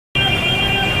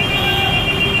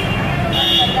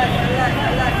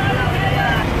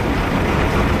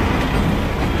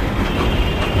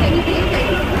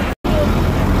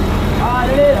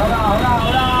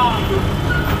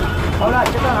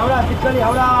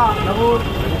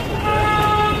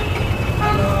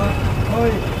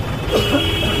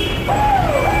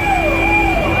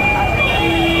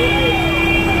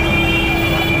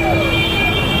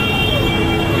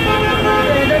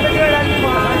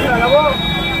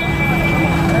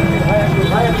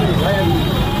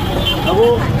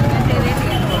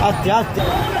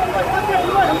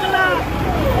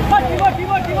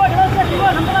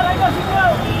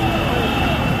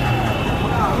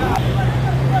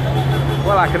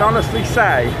Well, I can honestly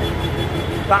say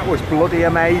that was bloody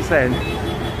amazing.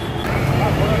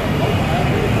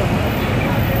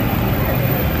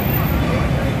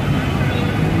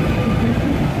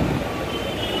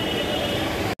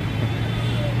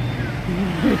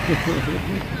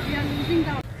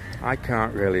 I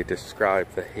can't really describe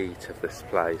the heat of this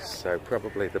place, so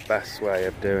probably the best way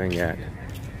of doing it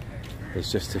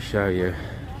is just to show you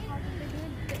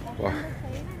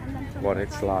what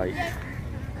it's like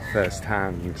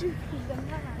firsthand.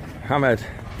 Hamid,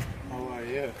 how are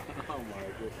you? Oh my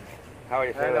goodness. How are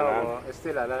you feeling, man?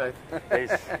 Still alive.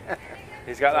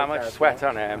 He's got that much sweat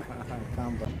on him.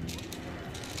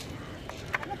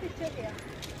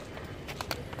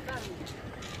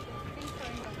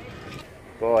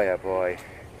 Boy, oh boy,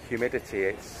 humidity,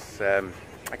 it's,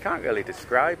 I can't really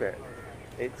describe it.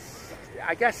 It's,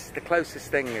 I guess the closest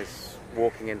thing is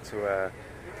walking into a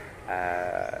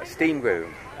steam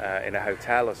room in a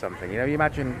hotel or something. You know, you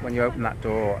imagine when you open that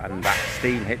door and that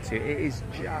steam hits you, it is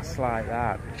just like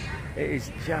that. It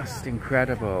is just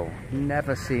incredible.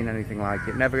 Never seen anything like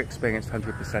it, never experienced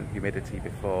 100% humidity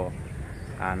before.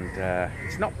 And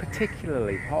it's not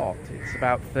particularly hot, it's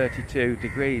about 32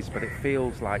 degrees, but it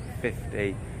feels like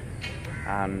 50.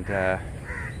 And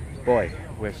boy,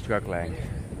 we're struggling.